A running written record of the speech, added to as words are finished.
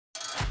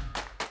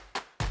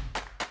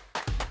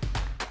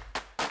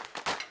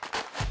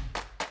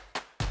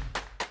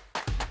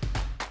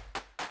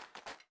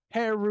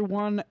Hey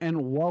everyone,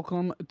 and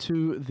welcome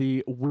to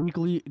the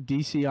weekly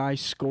DCI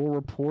score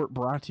report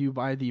brought to you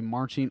by the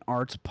Marching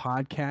Arts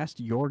Podcast,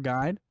 your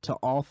guide to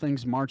all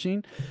things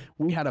marching.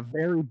 We had a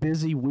very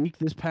busy week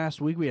this past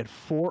week. We had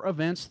 4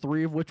 events,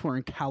 3 of which were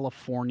in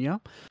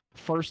California.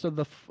 First of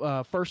the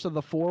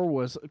 4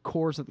 was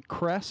Corps at the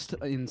Crest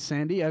in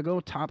San Diego.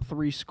 Top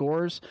 3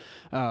 scores.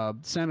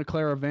 Santa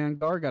Clara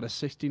Vanguard got a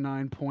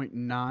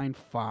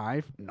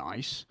 69.95.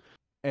 Nice.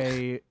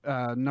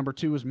 Number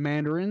 2 was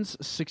Mandarins,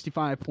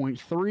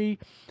 65.3,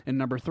 and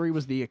number 3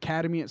 was the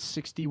Academy at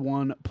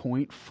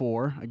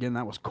 61.4. Again,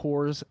 that was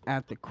Corps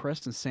at the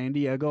Crest in San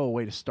Diego, a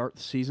way to start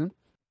the season.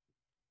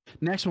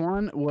 Next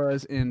one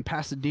was in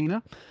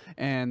Pasadena,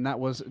 and that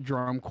was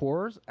Drum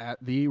Corps at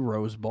the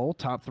Rose Bowl.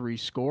 Top 3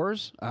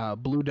 scores.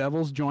 Blue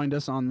Devils joined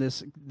us on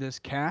this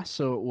cast,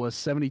 so it was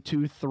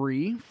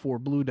 72.3 for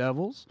Blue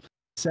Devils,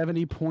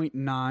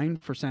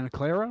 70.9 for Santa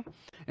Clara,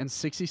 and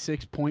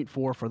 66.4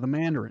 for the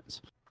Mandarins.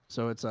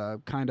 So it's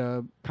kind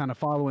of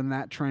following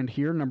that trend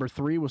here. Number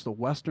 3 was the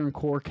Western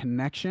Corps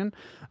Connection.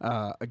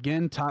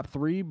 Again, top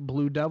 3,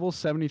 Blue Devils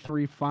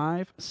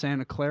 73.5,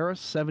 Santa Clara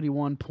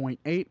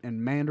 71.8,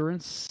 and Mandarin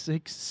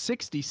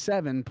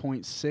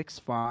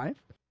 67.65.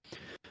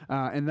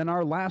 And then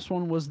our last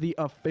one was the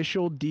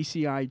official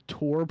DCI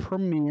Tour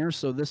premiere.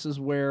 So this is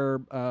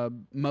where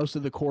most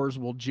of the corps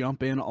will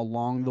jump in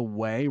along the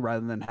way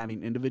rather than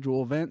having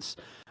individual events.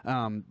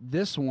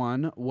 This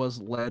one was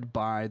led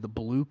by the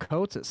Blue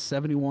Coats at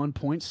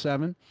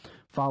 71.7,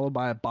 followed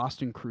by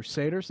Boston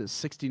Crusaders at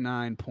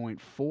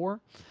 69.4.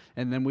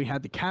 And then we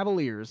had the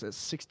Cavaliers at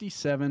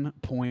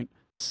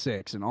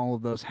 67.6, and all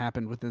of those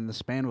happened within the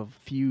span of a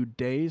few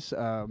days,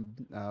 4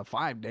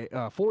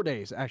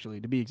 days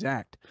actually, to be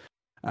exact.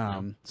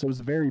 So it was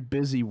a very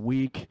busy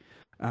week.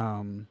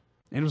 And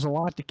it was a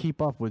lot to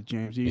keep up with,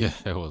 James. Yeah,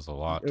 it was a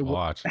lot to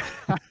watch.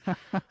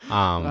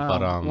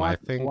 I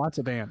think lots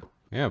of band.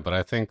 Yeah, but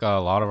I think a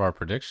lot of our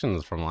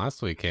predictions from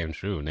last week came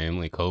true.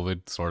 Namely,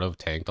 COVID sort of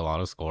tanked a lot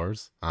of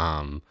scores.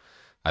 I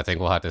think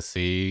we'll have to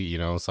see.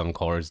 Some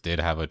corps did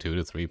have a 2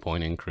 to 3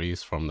 point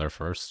increase from their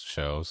first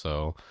show.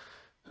 So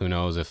who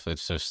knows if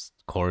it's just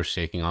corps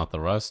shaking off the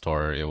rust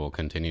or it will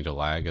continue to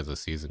lag as the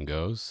season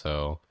goes.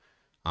 So.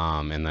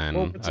 And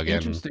then again,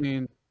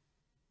 interesting.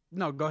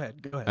 No, go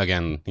ahead.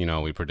 Again,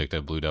 we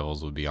predicted Blue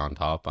Devils would be on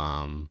top.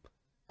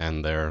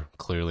 And they're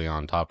clearly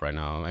on top right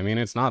now. I mean,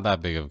 it's not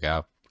that big of a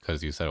gap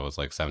because you said it was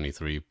like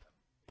 73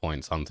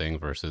 point something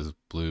versus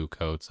Blue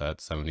Coats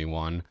at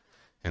 71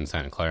 and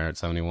Santa Clara at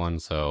 71.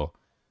 So,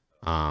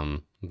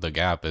 the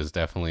gap is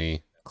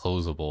definitely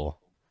closable.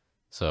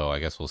 So I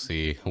guess we'll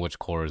see which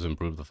corps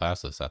improve the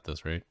fastest at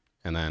this rate.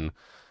 And then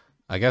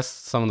I guess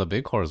some of the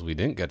big corps we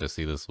didn't get to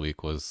see this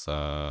week was,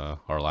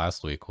 or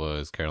last week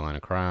was Carolina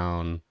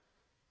Crown,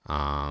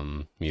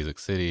 Music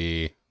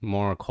City,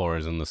 more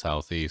corps in the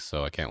Southeast.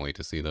 So I can't wait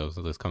to see those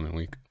this coming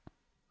week.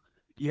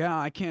 Yeah,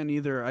 I can't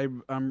either.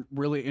 I'm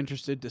really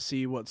interested to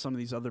see what some of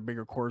these other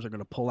bigger corps are going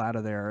to pull out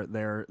of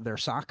their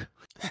sock,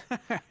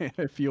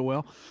 if you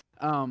will.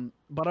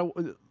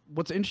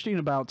 What's interesting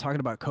about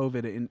talking about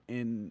COVID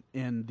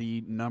in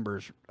the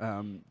numbers,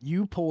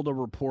 you pulled a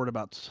report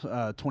about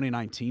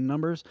 2019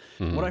 numbers.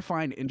 Mm-hmm. What I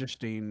find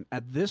interesting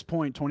at this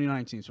point,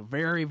 2019, so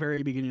very,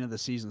 very beginning of the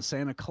season,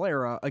 Santa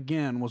Clara,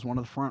 again, was one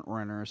of the front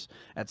runners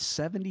at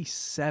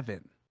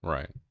 77.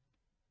 Right.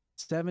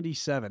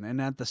 77.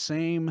 And at the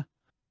same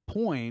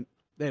point,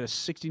 they had a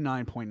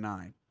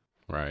 69.9.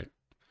 Right.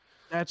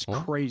 That's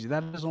crazy.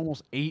 That is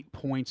almost 8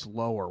 points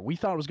lower. We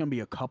thought it was going to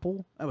be a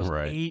couple. That was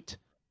 8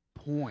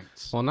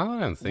 points. Well, now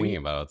that I'm thinking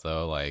about it,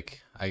 though,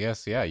 like, I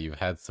guess, yeah, you've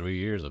had 3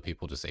 years of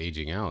people just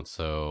aging out.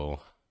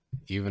 So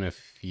even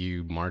if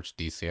you march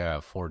DCI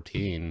at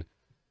 14,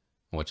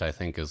 which I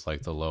think is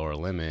like the lower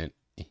limit,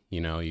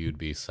 you'd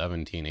be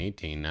 17,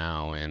 18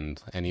 now.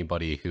 And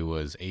anybody who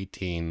was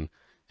 18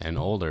 and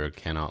older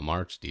cannot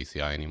march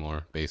DCI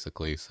anymore,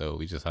 basically. So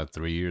we just had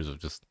 3 years of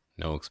just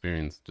no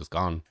experience, just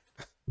gone.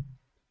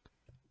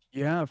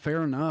 Yeah,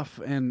 fair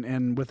enough.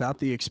 And without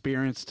the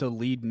experience to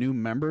lead new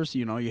members,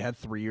 you had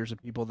 3 years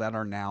of people that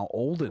are now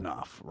old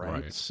enough,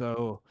 right?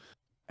 So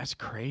that's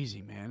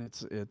crazy, man.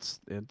 It's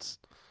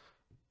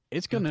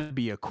going to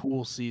be a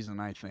cool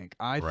season, I think.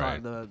 I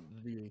thought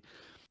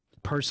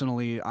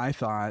personally, I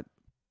thought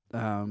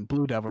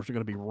Blue Devils were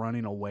going to be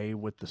running away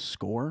with the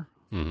score.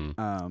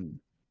 Mm-hmm.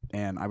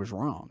 And I was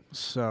wrong.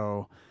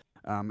 So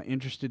I'm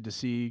interested to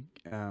see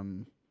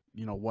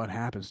what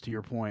happens. To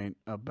your point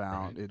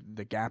about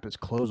the gap is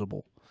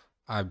closable.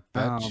 I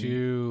bet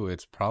you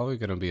it's probably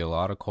going to be a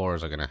lot of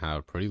corps are going to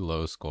have pretty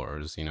low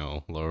scores,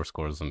 lower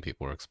scores than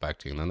people were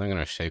expecting. And then they're going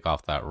to shake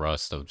off that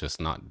rust of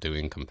just not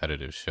doing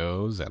competitive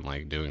shows and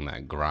like doing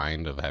that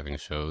grind of having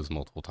shows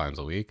multiple times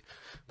a week.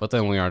 But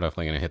then we are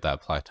definitely going to hit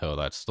that plateau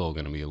that's still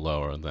going to be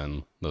lower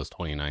than those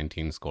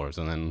 2019 scores.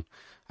 And then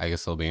I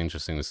guess it'll be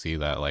interesting to see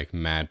that like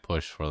mad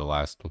push for the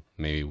last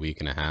maybe week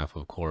and a half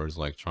of corps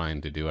like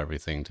trying to do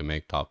everything to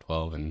make top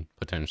 12 and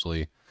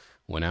potentially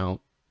win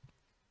out.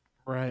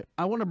 Right.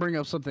 I want to bring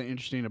up something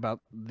interesting about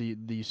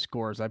these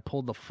scores. I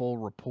pulled the full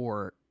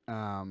report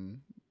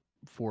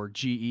for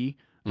GE.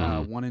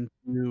 Mm-hmm. 1 and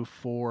 2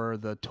 for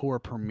the Tour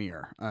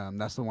Premier.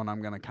 That's the one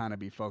I'm going to kind of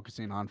be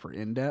focusing on for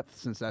in depth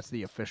since that's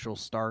the official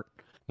start.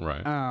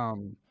 Right.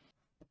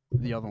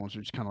 The other ones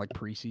are just kind of like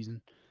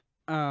preseason.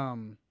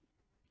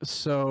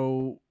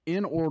 So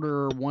in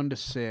order 1 to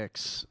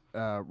 6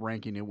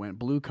 ranking, it went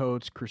Blue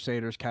Coats,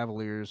 Crusaders,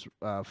 Cavaliers,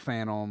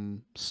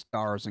 Phantom,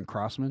 Stars, and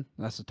Crossmen.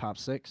 That's the top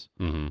 6.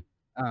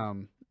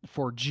 Mm-hmm.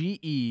 For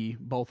GE,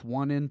 both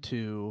 1 and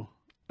 2.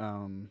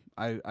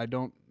 I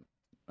don't.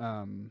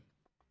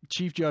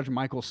 Chief Judge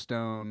Michael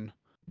Stone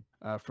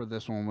for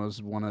this one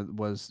was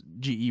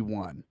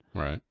GE1.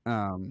 Right.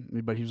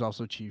 But he was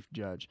also chief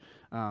judge.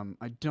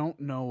 I don't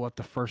know what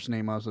the first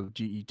name was of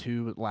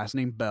GE2, but last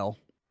name Bell.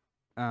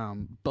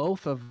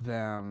 Both of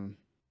them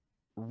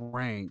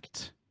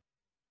ranked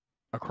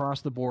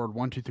across the board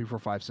 1, 2, 3, 4,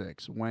 5,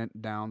 6.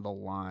 Went down the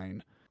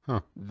line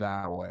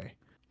that way.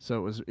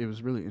 So it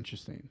was really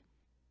interesting.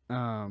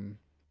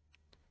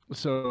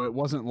 So it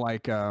wasn't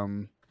like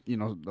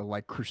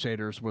like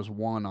Crusaders was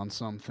 1 on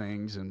some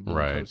things and Blue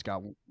Coats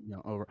got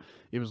over.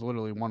 It was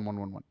literally 1, 1,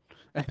 1, 1.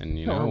 And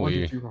Or 1,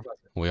 2, 3, 4, 5,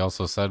 6. we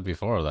also said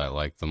before that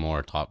like the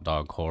more top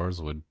dog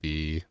cores would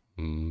be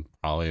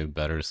probably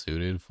better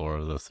suited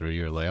for the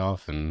 3-year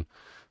layoff, and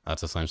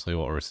that's essentially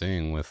what we're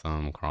seeing with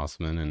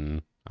Crossman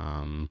and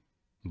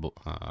what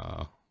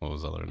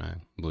was the other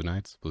name? Blue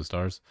Knights, Blue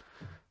Stars,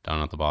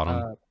 down at the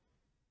bottom.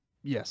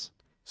 Yes.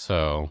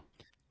 So,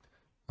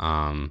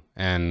 and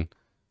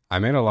I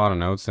made a lot of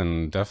notes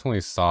and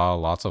definitely saw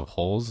lots of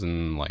holes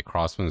in like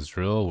Crossman's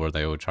drill where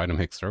they would try to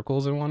make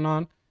circles and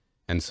whatnot.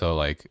 And so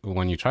like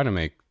when you try to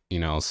make,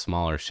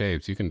 smaller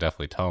shapes, you can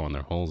definitely tell when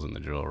there are holes in the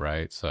drill,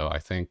 right? So I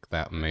think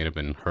that may have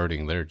been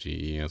hurting their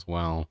GE as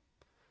well.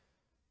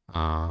 But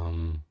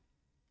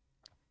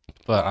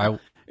I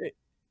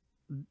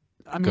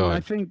mean, I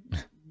think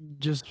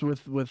just with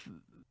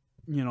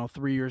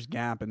 3 years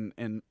gap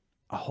and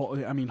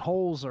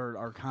holes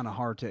are kind of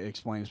hard to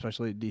explain,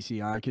 especially at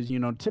DCI, because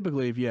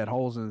typically if you had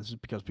holes in it's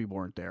just because people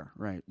weren't there,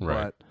 right?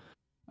 Right.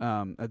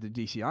 But at the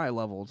DCI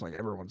level, it's like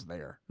everyone's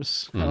there.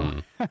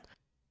 So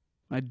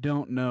I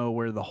don't know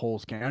where the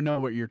holes came. I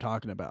know what you're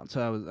talking about,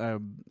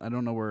 so I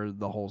don't know where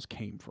the holes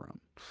came from.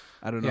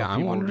 I don't know. Yeah, if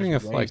I'm wondering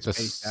if like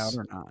spaced out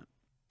or not.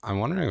 I'm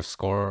wondering if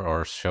score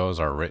or shows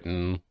are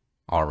written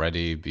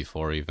already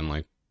before even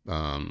like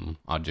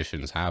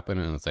auditions happen,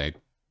 and if they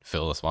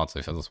fill the spots,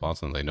 they fill the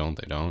spots, and they don't,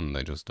 and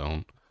they just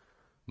don't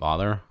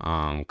bother.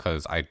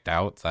 Because I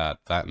doubt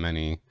that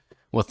many,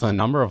 with the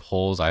number of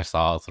holes I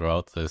saw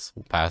throughout this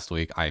past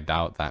week, I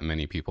doubt that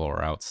many people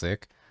were out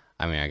sick.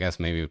 I mean, I guess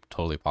maybe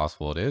totally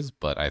possible it is,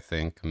 but I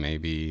think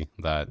maybe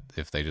that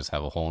if they just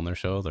have a hole in their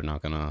show, they're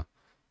not gonna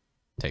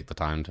take the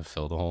time to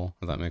fill the hole,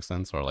 if that makes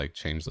sense, or like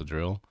change the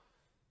drill.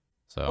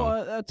 So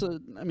well,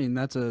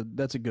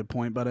 that's a good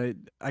point, but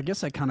I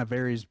guess that kind of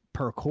varies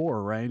per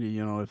core, right?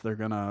 If they're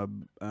gonna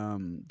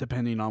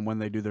depending on when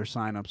they do their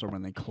signups or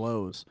when they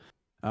close,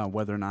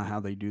 whether or not how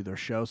they do their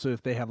show. So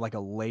if they have like a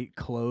late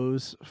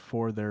close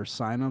for their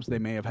signups, they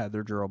may have had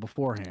their drill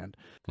beforehand,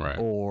 right.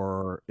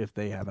 Or if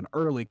they have an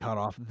early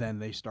cutoff, then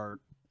they start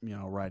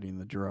writing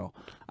the drill.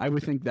 I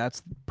would think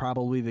that's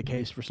probably the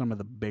case for some of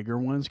the bigger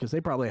ones because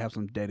they probably have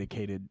some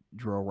dedicated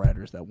drill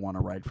writers that want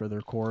to write for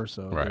their core.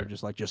 So they're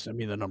just like, just send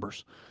me the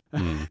numbers.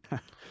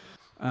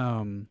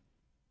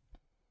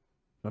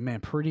 But man,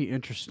 pretty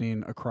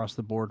interesting across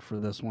the board for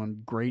this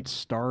one. Great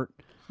start.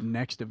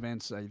 Next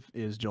event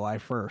is July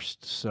 1st.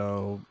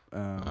 So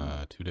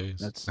 2 days.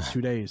 That's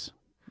 2 days.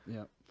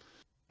 Yep.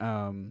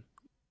 And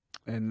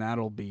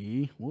that'll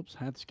be, whoops,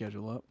 had the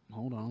schedule up.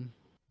 Hold on.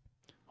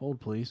 Hold,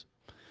 please.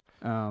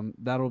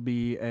 That'll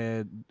be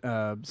at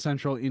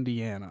Central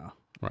Indiana.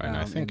 Right, and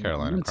I think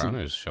Carolina Crown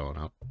is showing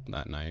up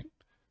that night.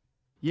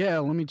 Yeah,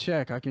 let me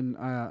check. I can.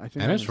 I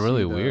think. And it's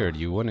really weird.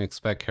 You wouldn't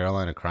expect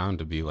Carolina Crown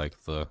to be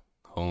like the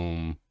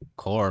home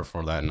core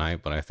for that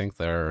night, but I think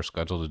they're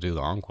scheduled to do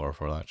the encore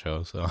for that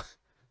show. So.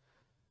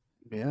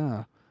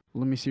 Yeah.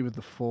 Let me see what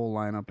the full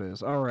lineup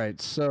is. All right,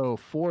 so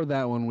for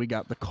that one, we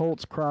got the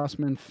Colts,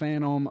 Crossman,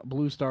 Phantom,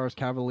 Blue Stars,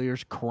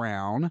 Cavaliers,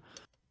 Crown.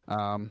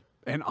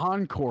 An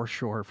encore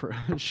show for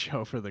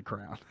the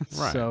Crown.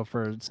 Right. So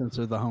since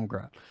they're the home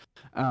crowd,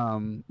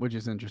 which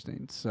is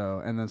interesting.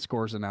 So and then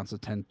scores announced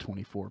at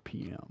 10:24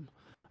 p.m.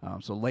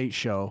 So late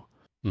show.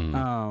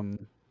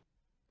 Mm-hmm.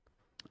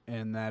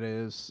 And that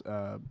is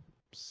that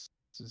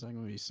going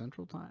to be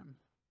Central Time?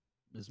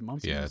 Is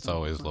Muncie? Yeah, it's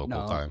always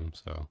local time.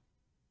 So.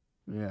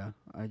 Yeah,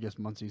 I guess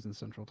Muncie's in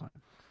Central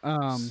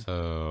Time.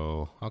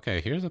 So okay,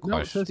 here's a question.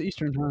 No, it says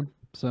Eastern Time.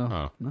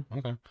 So. No.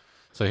 Okay.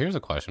 So here's a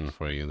question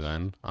for you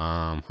then.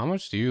 How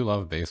much do you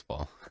love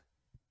baseball?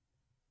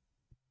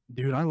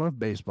 Dude, I love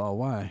baseball.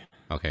 Why?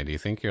 Okay, do you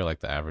think you're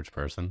like the average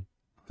person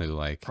who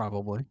like...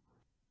 Probably.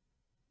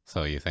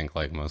 So you think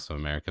like most of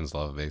Americans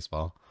love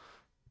baseball?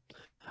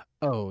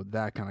 Oh,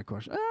 that kind of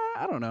question.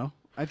 I don't know.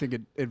 I think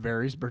it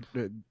varies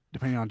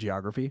depending on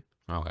geography.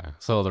 Okay.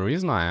 So the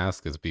reason I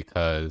ask is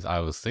because I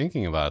was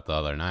thinking about it the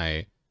other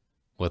night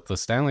with the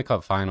Stanley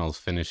Cup Finals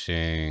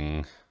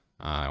finishing...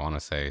 I want to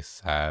say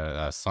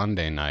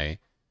Sunday night.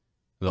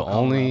 The Oh, Colorado.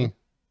 only,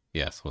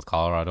 yes, with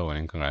Colorado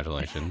winning,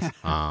 congratulations.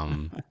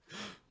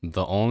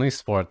 The only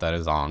sport that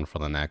is on for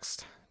the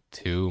next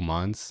 2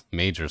 months,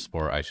 major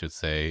sport, I should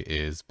say,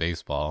 is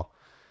baseball.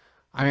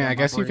 I mean, Yeah, I my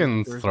guess you Braves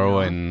can jersey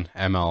throw on. in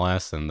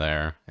MLS in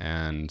there,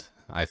 and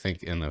I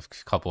think in a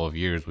couple of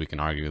years we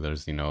can argue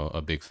there's,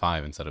 a big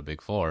five instead of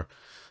big four.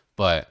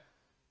 But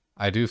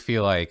I do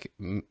feel like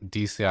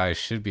DCI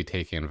should be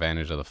taking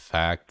advantage of the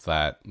fact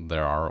that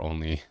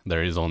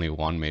there is only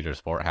one major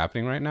sport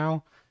happening right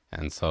now,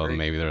 and so Great.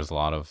 maybe there's a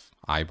lot of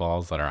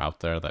eyeballs that are out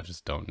there that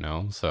just don't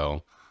know.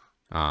 So,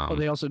 Well, um,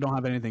 they also don't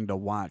have anything to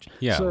watch.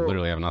 yeah, So,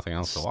 literally have nothing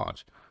else to s-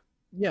 watch.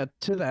 yeah,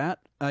 to that,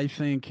 I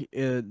think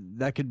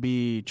that could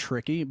be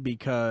tricky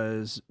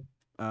because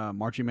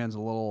marching band's a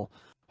little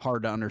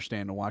hard to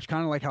understand to watch.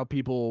 Kind of like how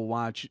people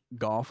watch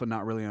golf and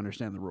not really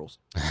understand the rules.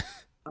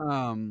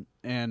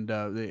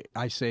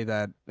 I say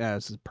that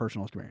as a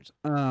personal experience.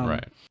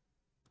 Right.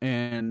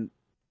 And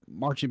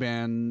marching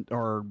band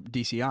or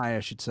DCI, I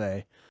should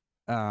say,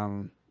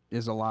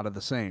 is a lot of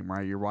the same,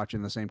 right? You're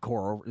watching the same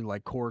core,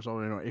 like cores.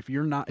 If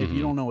you're not, if you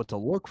Mm-hmm. don't know what to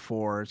look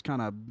for, it's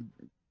kind of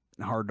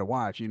hard to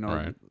watch.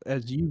 Right.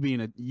 As you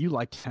being you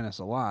like tennis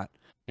a lot,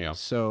 Yeah.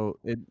 so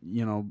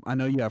I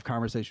know you have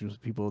conversations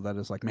with people that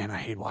is like, man, I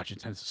hate watching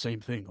tennis, the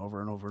same thing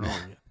over and over and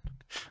over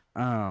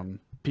again.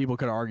 People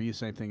could argue the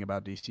same thing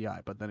about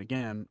DCI, but then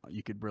again,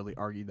 you could really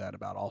argue that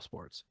about all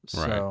sports.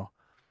 Right. So,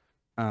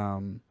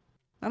 um,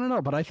 I don't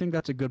know, but I think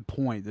that's a good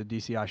point that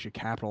DCI should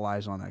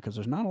capitalize on that because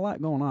there's not a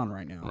lot going on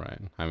right now. Right.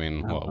 I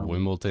mean, Um,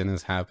 Wimbledon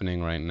is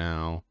happening right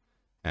now,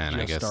 and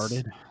I just guess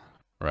started.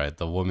 right,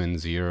 the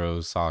women's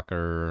Euro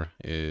soccer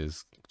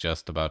is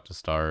just about to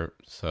start.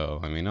 So,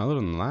 I mean, other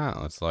than that,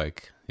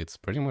 it's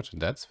pretty much a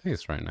dead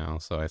space right now.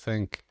 So, I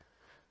think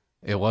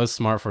it was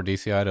smart for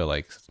DCI to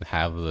like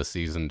have the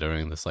season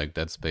during this like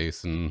dead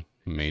space in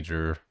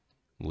major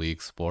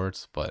league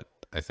sports, but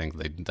I think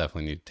they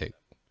definitely need to take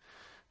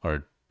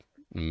or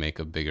make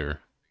a bigger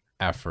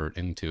effort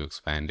into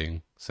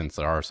expanding since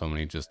there are so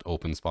many just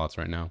open spots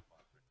right now.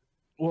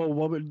 Well,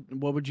 what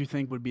would you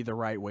think would be the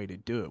right way to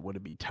do it? Would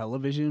it be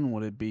television?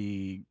 Would it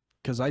be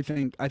because I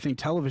think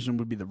television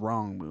would be the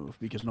wrong move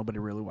because nobody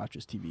really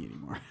watches TV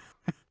anymore.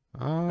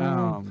 Uh,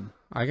 Um,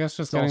 I guess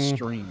just it's all getting,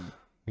 streamed.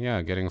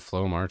 yeah, getting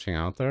flow marching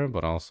out there,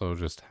 but also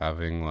just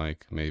having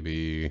like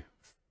maybe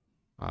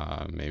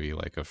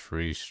like a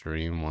free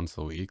stream once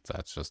a week.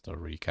 That's just a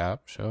recap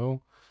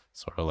show,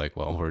 sort of like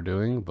what we're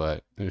doing,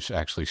 but it's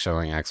actually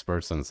showing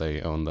experts since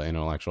they own the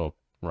intellectual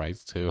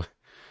rights to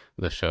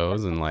the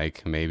shows. And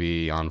like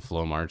maybe on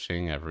flow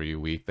marching every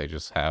week they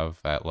just have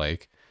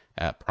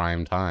at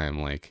prime time,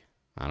 like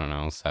I don't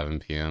know, 7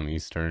 p.m.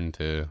 Eastern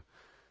to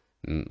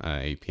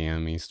 8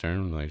 p.m.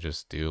 Eastern. They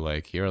just do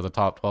like, here are the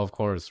top 12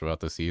 cores throughout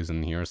the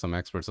season. Here are some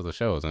experts of the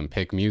shows, and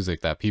pick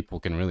music that people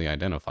can really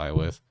identify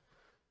with.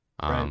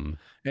 Right. Um,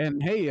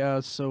 And hey,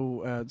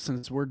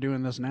 since we're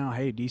doing this now,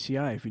 hey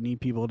DCI, if you need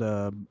people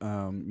to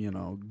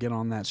get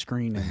on that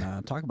screen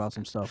and talk about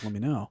some stuff, let me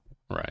know.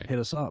 right. Hit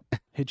us up.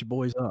 Hit your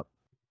boys up.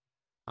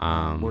 We're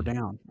Um,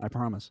 down. I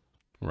promise.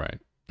 right.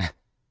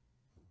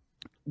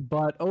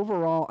 But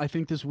overall, I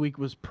think this week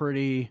was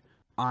pretty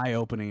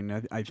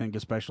eye-opening. I think,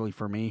 especially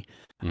for me,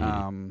 Hmm.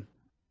 um,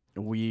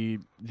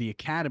 the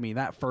Academy,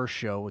 that first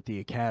show with the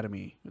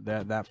Academy,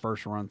 that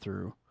first run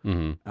through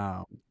Hmm.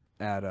 um,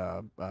 at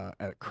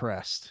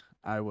Crest,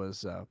 I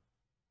was a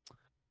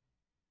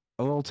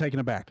little taken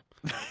aback.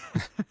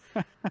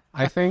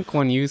 I think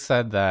when you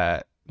said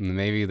that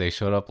maybe they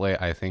showed up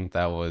late, I think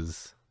that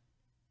was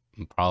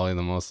probably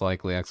the most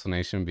likely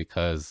explanation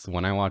because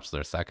when I watched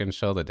their second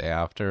show the day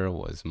after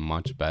was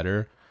much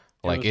better.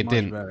 It Like was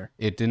much better.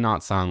 it did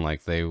not sound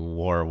like they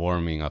were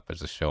warming up as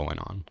the show went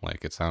on.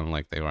 Like it sounded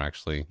like they were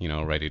actually,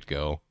 ready to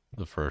go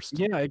the first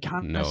Yeah, it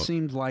kind of note.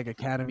 seemed like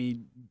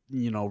Academy,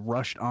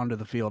 rushed onto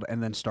the field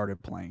and then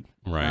started playing.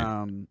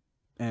 Right.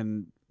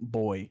 And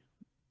boy,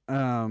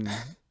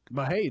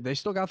 but hey, they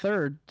still got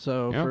third.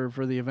 So Yeah.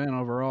 for the event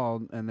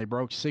overall, and they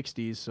broke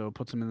 60s, so it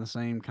puts them in the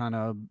same kind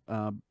of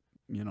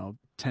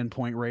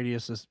 10-point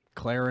radius as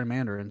Claire and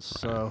Mandarins.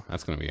 Right. So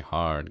That's gonna be a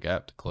hard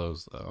gap to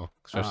close though.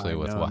 Especially I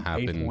with know what eight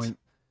happened point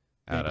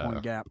at eight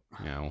point gap.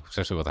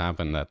 especially what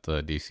happened at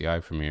the DCI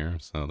premiere.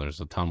 So there's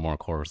a ton more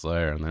cores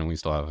there, and then we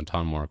still have a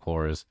ton more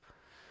cores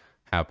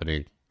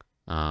happening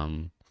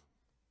um,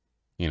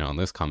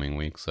 this coming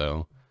week.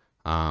 So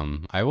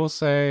I will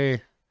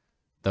say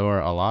there were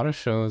a lot of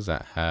shows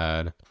that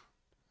had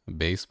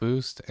bass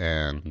boost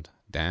and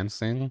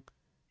dancing,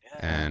 Yeah.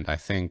 and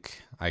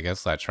I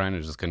guess that trend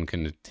is just going to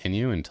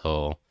continue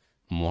until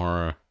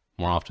more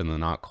often than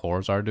not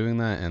cores are doing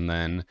that, and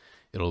then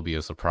it'll be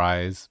a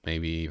surprise,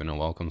 maybe even a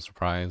welcome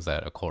surprise,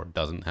 that a core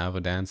doesn't have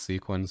a dance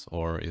sequence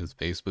or is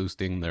bass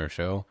boosting their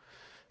show.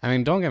 I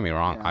mean, don't get me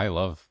wrong, Yeah. I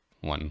love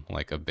when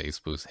like a bass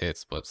boost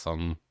hits, but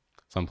some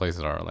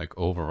places are like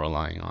over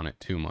relying on it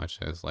too much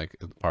as like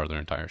part of their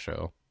entire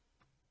show.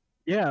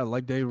 Yeah,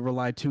 like they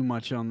rely too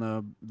much on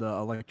the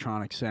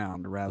electronic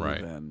sound rather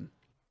Right. than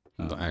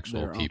The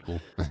actual their own.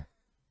 people.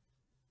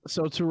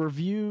 So to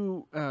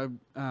review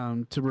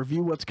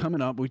what's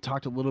coming up, we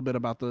talked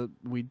about the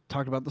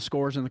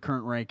scores and the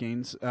current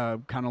rankings.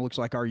 Kind of looks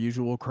like our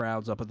usual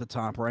crowds up at the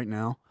top right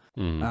now.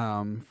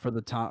 For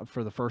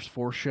the first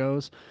 4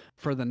 shows.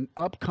 For the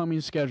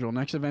upcoming schedule,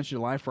 next event's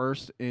July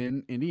 1st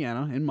in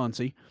Indiana, in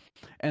Muncie,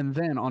 and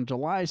then on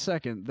July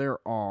 2nd there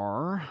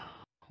are,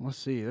 let's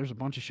see, there's a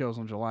bunch of shows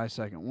on July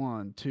 2nd.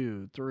 1,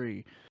 2,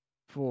 3,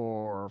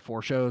 4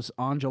 shows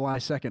on July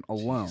 2nd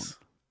alone. Jeez.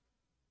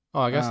 Oh,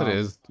 I guess it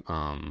is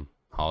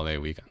holiday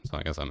weekend, so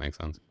I guess that makes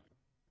sense.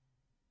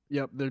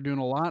 Yep, they're doing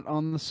a lot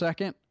on the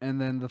 2nd, and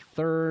then the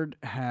 3rd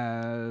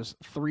has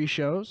 3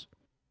 shows,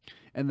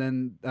 and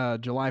then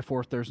July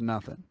 4th there's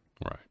nothing.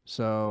 Right.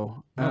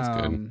 So that's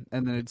good.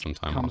 And then it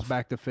comes off.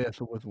 back to 5th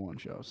with 1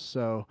 show.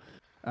 So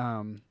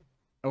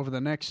over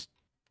the next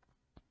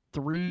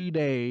 3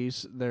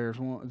 days, there's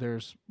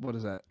what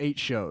is that? 8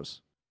 shows.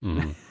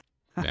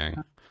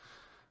 Dang.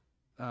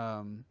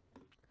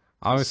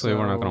 Obviously,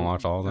 we're not going to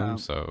watch all of them,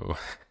 so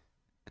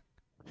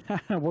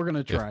we're going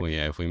to try.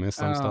 If we miss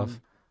some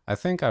stuff, I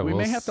think we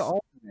may have to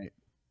alternate.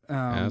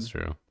 Yeah, that's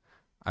true.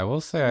 I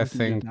will say, I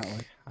think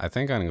I'm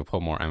going to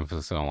put more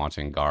emphasis on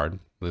watching Guard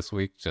this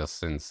week, just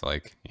since,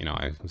 like, you know,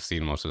 I've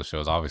seen most of the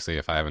shows. Obviously,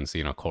 if I haven't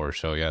seen a core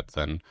show yet,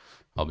 then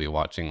I'll be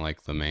watching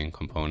like the main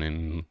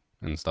component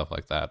and stuff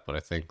like that. But I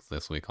think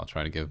this week I'll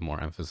try to give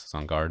more emphasis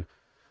on Guard.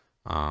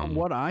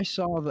 What I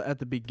saw at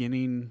the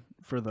beginning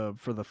for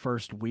the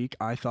first week,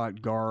 I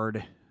thought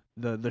Guard,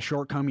 the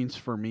shortcomings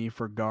for me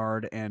for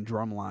Guard and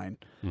Drumline,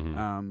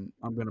 I'm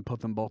going to put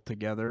them both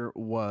together,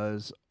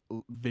 was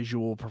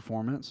visual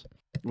performance,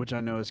 which I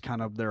know is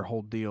kind of their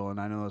whole deal,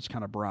 and I know it's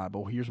kind of broad,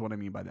 but here's what I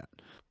mean by that.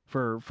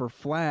 For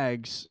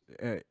flags,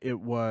 there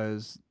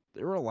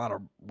were a lot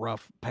of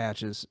rough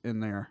patches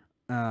in there.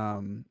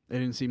 It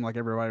didn't seem like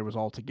everybody was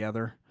all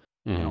together.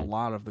 In a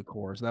lot of the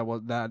cores.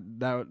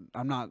 That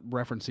I'm not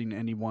referencing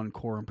any one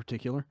core in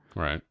particular.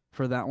 Right.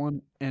 For that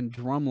one. And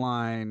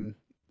Drumline,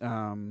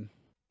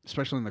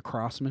 especially in the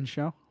Crossman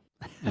show,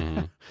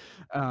 kind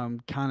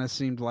of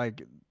seemed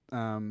like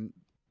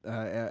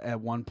at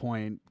one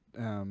point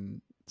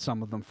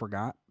some of them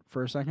forgot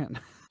for a second.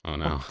 Oh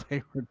no. What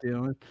they were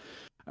doing.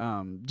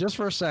 Just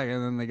for a second,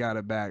 and then they got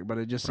it back. But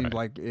it just seemed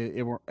like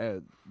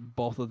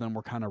both of them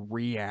were kind of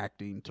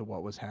reacting to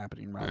what was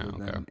happening rather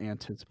than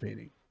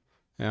anticipating.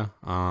 Yeah.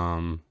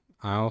 I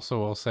also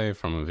will say,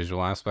 from a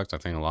visual aspect, I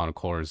think a lot of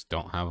cores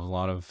don't have a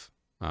lot of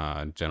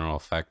general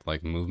effect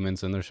like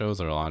movements in their shows.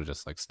 They're a lot of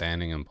just like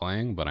standing and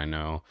playing, but I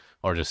know,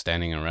 or just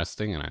standing and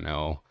resting. And I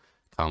know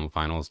come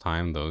finals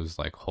time, those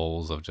like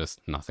holes of just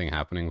nothing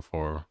happening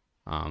for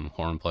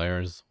horn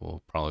players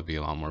will probably be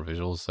a lot more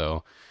visuals.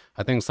 So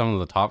I think some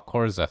of the top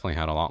cores definitely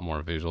had a lot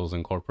more visuals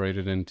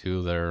incorporated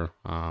into their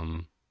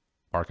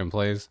park and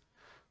plays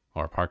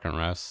or park and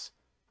rests.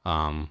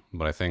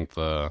 But I think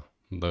the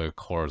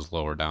cores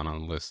lower down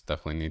on the list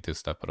definitely need to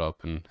step it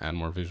up and add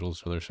more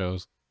visuals to their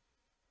shows.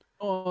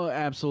 Oh,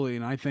 absolutely.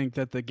 And I think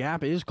that the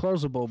gap is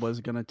closable, but it's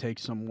going to take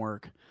some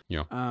work.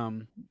 Yeah.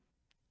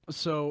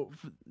 So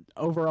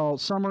overall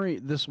summary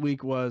this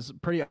week was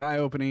pretty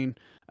eye-opening.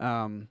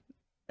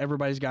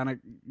 Everybody's gonna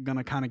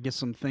kind of get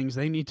some things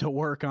they need to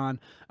work on.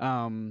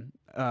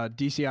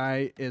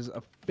 DCI is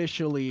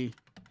officially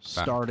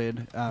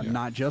started,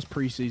 not just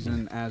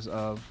preseason as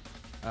of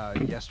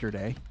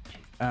yesterday.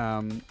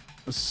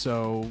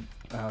 So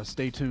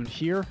stay tuned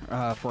here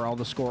for all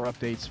the score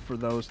updates for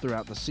those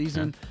throughout the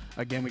season.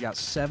 Again, we got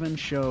 8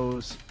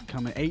 shows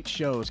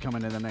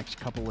coming in the next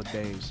couple of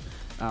days.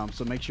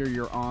 So make sure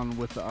you're on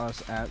with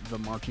us at the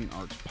Marching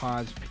Arts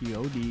Pods,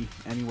 POD,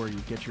 anywhere you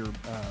get your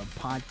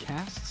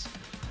podcasts,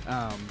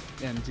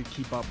 and to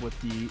keep up with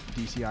the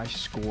DCI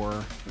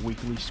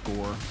weekly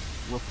score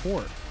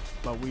report.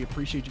 But we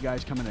appreciate you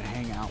guys coming to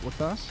hang out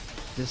with us.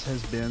 This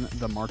has been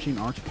the Marching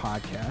Arts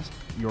Podcast,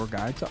 your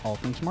guide to all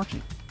things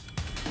marching.